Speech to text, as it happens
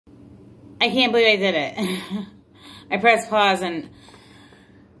I can't believe I did it. I pressed pause and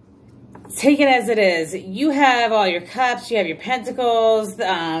take it as it is. You have all your cups. You have your pentacles.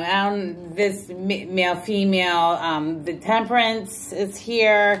 This male, female. The temperance is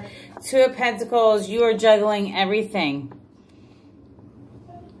here. Two of pentacles. You are juggling everything.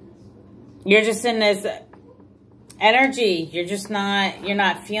 You're just in this energy. You're just not, you're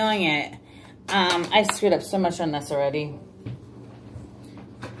not feeling it. I screwed up so much on this already.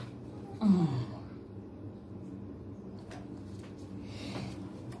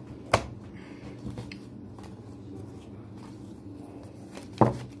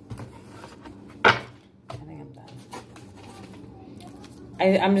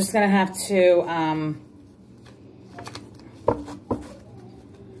 I'm just going to have to,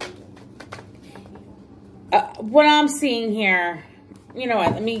 what I'm seeing here, you know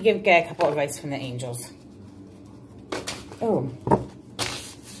what, let me get a couple of advice from the angels. Oh.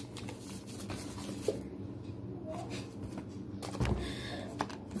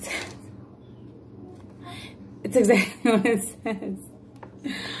 It's exactly what it says.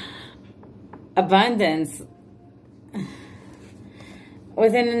 Abundance.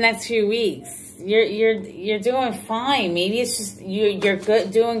 Within the next few weeks, you're doing fine. Maybe it's just you're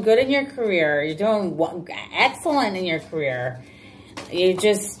doing good in your career. You're doing excellent in your career. You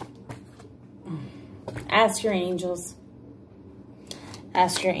just ask your angels.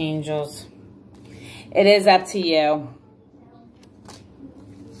 Ask your angels. It is up to you.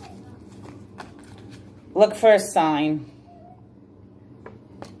 Look for a sign.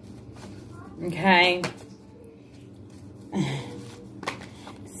 Okay.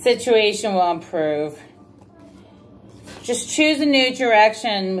 Situation will improve. Just choose a new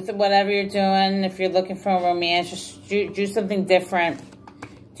direction with whatever you're doing. If you're looking for a romance, just do something different.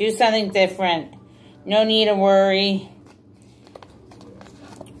 Do something different. No need to worry.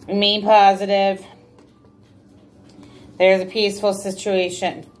 Remain positive. There's a peaceful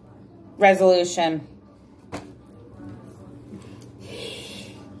situation. Resolution.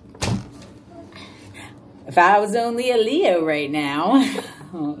 If I was only a Leo right now.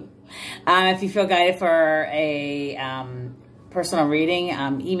 If you feel guided for a personal reading,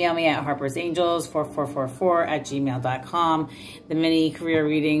 email me at harpersangels4444@gmail.com. The mini career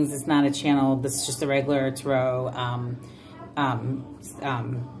readings is not a channel. This is just a regular tarot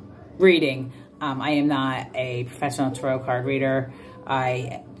reading. I am not a professional tarot card reader.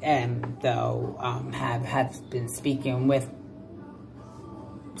 I am, though, have been speaking with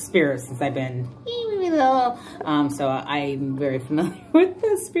spirits since I've been little. So I'm very familiar with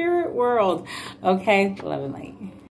the spirit world. Okay, love and light.